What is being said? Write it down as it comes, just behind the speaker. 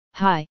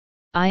Hi,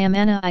 I am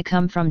Anna. I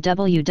come from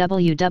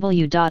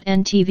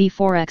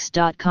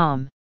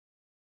www.ntvforex.com.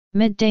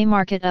 Midday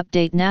market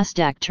update.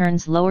 Nasdaq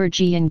turns lower.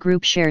 Jiayin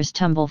Group shares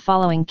tumble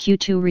following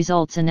Q2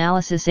 results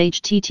analysis.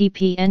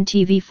 http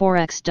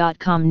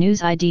ntvforex.com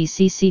news ID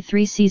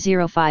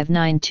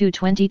CC3C0592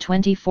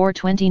 2024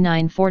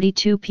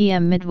 29:42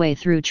 p.m. midway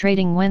through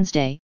trading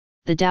Wednesday,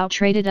 the Dow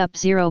traded up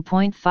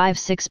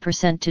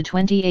 0.56% to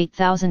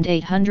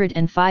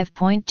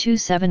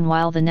 28,805.27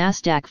 while the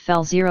Nasdaq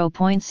fell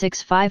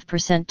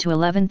 0.65% to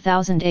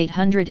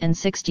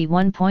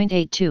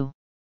 11,861.82.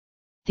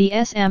 The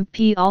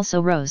S&P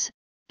also rose,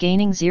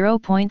 gaining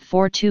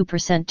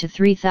 0.42% to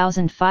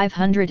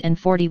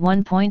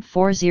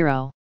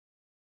 3,541.40.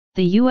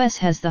 The U.S.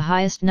 has the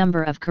highest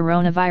number of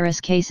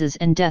coronavirus cases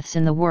and deaths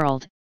in the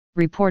world,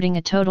 reporting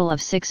a total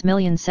of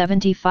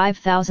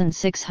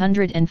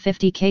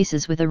 6,075,650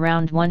 cases with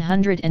around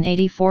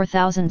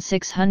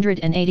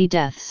 184,680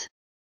 deaths.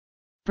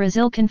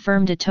 Brazil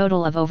confirmed a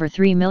total of over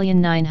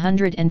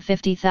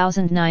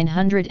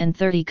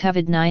 3,950,930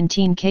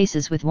 COVID-19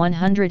 cases with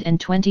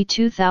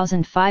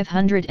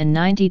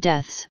 122,590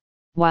 deaths,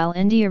 while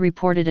India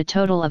reported a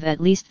total of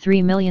at least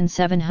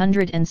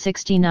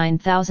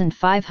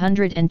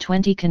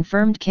 3,769,520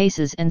 confirmed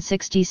cases and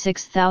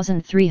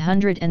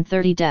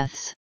 66,330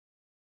 deaths.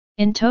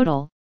 In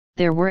total,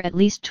 there were at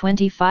least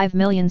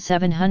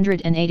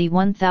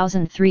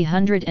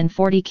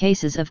 25,781,340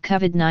 cases of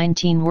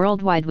COVID-19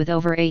 worldwide with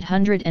over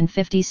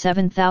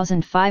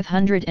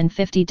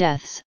 857,550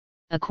 deaths,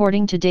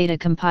 according to data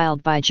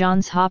compiled by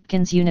Johns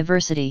Hopkins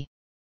University.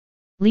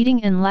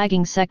 Leading and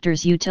lagging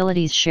sectors.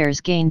 Utilities shares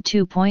gained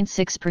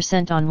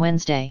 2.6% on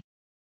Wednesday.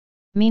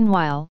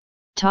 Meanwhile,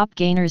 top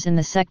gainers in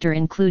the sector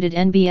included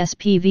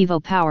NBSP Vivo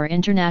Power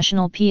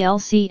International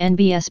plc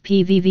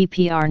NBSP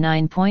VVPR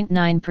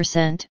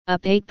 9.9%,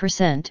 up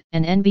 8%,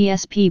 and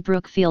NBSP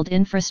Brookfield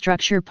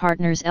Infrastructure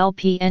Partners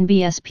LP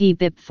NBSP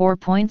BIP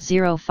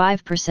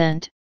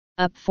 4.05%,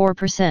 up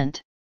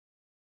 4%.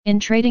 In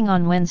trading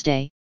on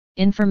Wednesday,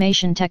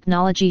 information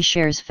technology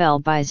shares fell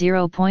by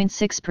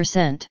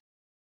 0.6%.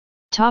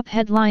 Top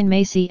headline.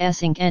 Macy's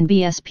Inc.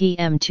 NBSP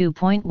M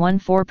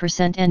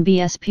 2.14%.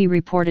 NBSP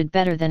reported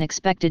better than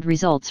expected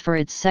results for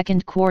its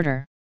second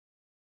quarter.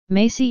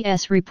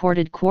 Macy's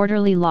reported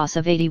quarterly loss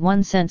of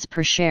 81 cents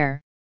per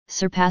share,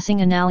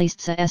 surpassing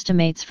analysts'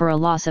 estimates for a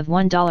loss of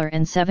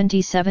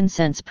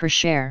 $1.77 per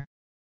share.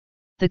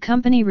 The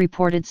company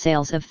reported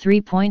sales of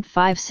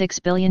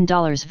 $3.56 billion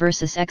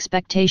versus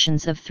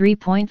expectations of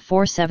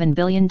 $3.47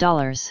 billion.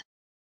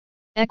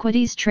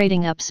 Equities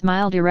trading up.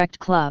 Smile Direct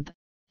Club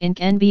Inc.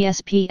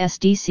 NBSP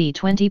SDC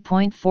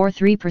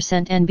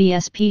 20.43%.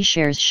 NBSP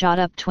shares shot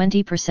up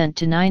 20%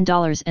 to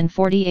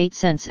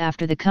 $9.48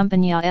 after the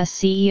company's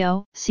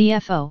CEO,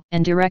 CFO,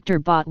 and director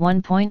bought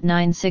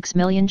 1.96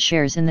 million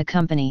shares in the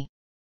company.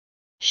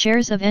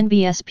 Shares of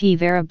NBSP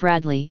Vera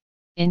Bradley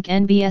Inc.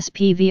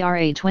 NBSP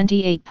VRA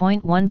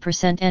 28.1%.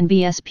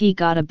 NBSP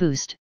got a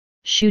boost,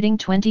 shooting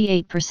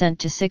 28%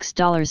 to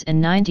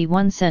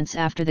 $6.91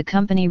 after the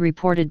company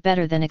reported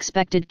better than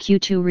expected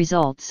Q2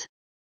 results.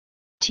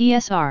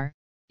 TSR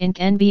Inc.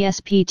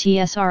 NBSP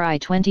TSRI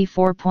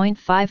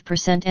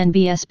 24.5%.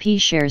 NBSP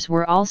shares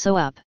were also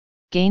up,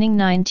 gaining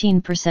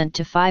 19%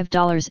 to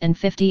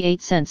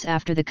 $5.58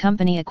 after the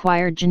company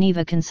acquired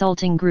Geneva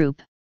Consulting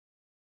Group.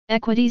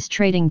 Equities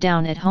trading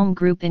down. At Home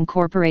Group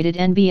Incorporated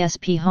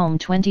NBSP Home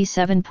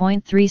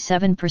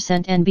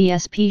 27.37%.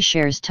 NBSP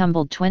shares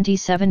tumbled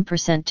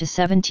 27% to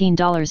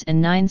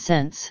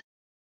 $17.09.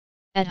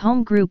 At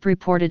Home Group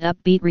reported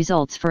upbeat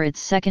results for its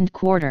second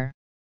quarter.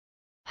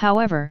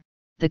 However,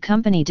 the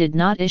company did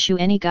not issue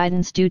any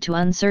guidance due to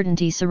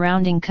uncertainty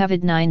surrounding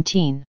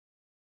COVID-19.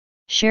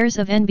 Shares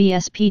of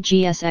NBSP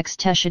GSX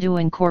Teshadu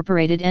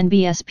Incorporated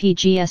NBSP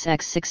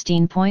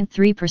GSX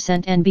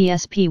 16.3%.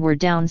 NBSP were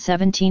down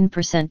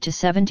 17% to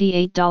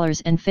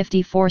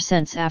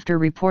 $78.54 after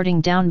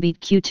reporting downbeat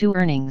Q2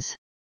 earnings.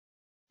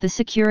 The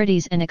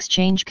Securities and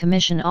Exchange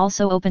Commission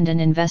also opened an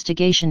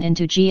investigation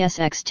into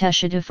GSX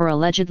Teshadu for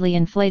allegedly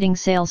inflating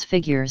sales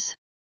figures.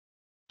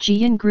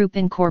 Jiayin Group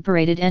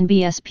Incorporated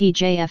NBSP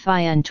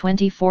JFIN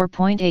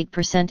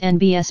 24.8%.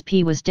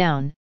 NBSP was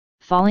down,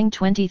 falling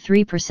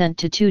 23%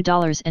 to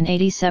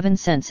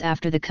 $2.87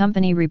 after the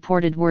company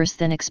reported worse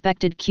than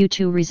expected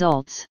Q2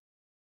 results.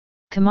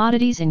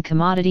 Commodities. In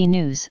commodity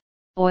news,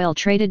 oil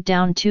traded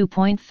down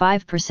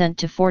 2.5%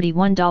 to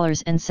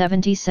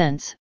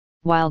 $41.70,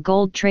 while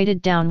gold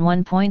traded down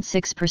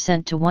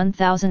 1.6% to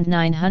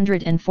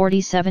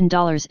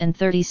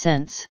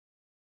 $1,947.30.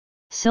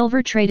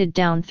 Silver traded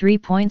down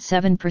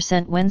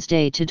 3.7%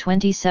 Wednesday to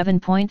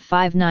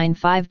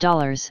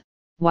 $27.595,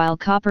 while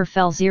copper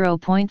fell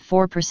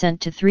 0.4%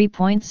 to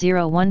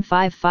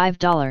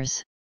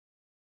 $3.0155.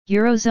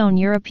 Eurozone.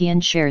 European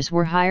shares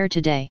were higher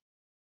today.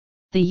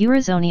 The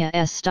Eurozone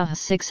STOXX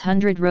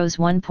 600 rose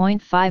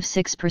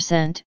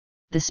 1.56%,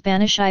 the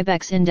Spanish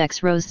IBEX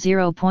index rose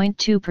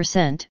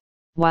 0.2%,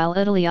 while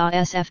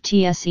Italy's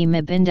FTSE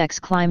MIB index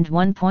climbed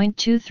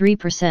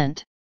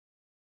 1.23%.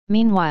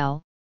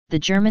 Meanwhile, the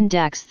German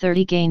DAX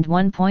 30 gained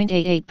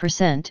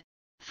 1.88%,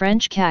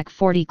 French CAC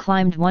 40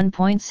 climbed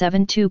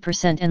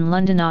 1.72% and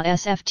London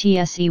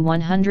ASFTSE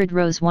 100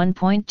 rose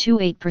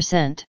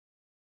 1.28%.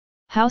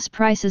 House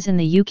prices in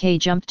the UK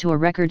jumped to a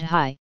record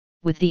high,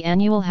 with the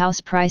annual house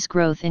price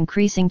growth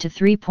increasing to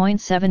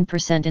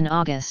 3.7% in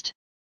August.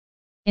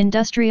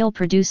 Industrial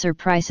producer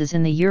prices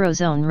in the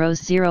Eurozone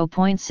rose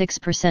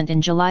 0.6%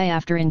 in July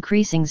after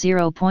increasing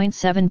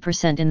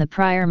 0.7% in the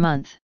prior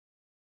month.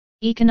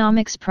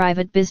 Economics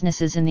private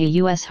businesses in the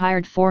US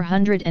hired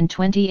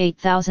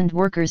 428,000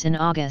 workers in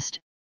August,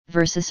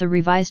 versus a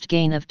revised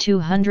gain of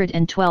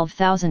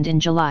 212,000 in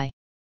July.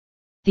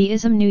 The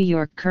ISM New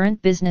York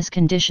Current Business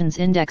Conditions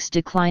Index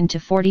declined to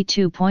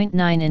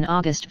 42.9 in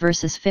August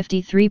versus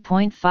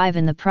 53.5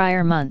 in the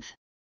prior month.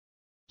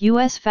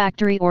 U.S.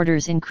 factory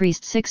orders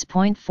increased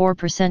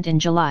 6.4% in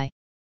July.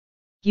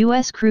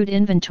 U.S. crude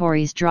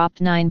inventories dropped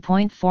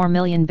 9.4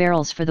 million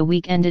barrels for the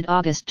week ended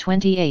August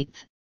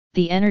 28,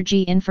 the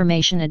Energy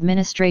Information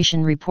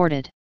Administration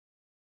reported.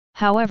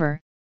 However,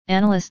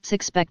 analysts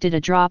expected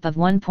a drop of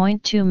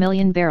 1.2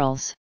 million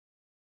barrels.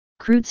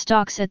 Crude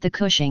stocks at the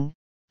Cushing,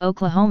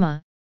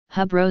 Oklahoma,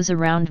 hub rose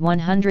around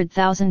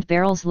 100,000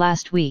 barrels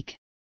last week.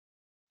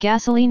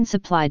 Gasoline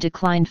supply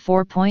declined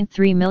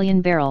 4.3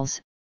 million barrels,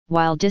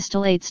 while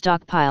distillate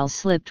stockpiles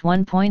slipped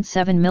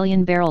 1.7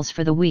 million barrels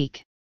for the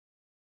week.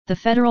 The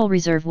Federal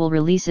Reserve will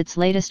release its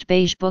latest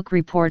Beige Book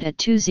report at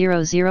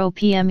 2:00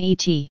 p.m.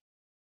 ET.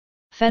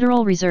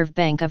 Federal Reserve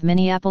Bank of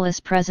Minneapolis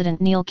President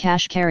Neil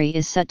Kashkari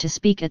is set to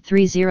speak at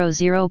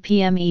 3:00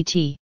 p.m. ET.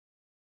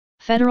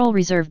 Federal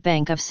Reserve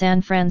Bank of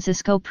San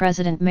Francisco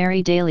President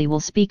Mary Daly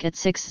will speak at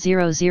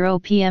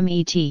 6:00 p.m.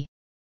 ET.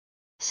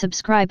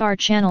 Subscribe our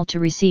channel to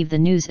receive the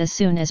news as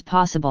soon as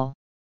possible.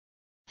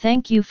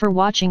 Thank you for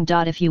watching.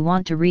 If you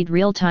want to read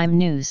real-time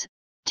news,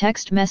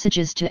 text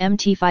messages to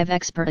MT5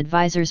 Expert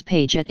Advisors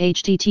page at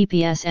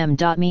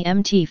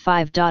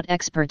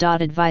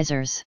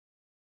https://mt5.expert.advisors.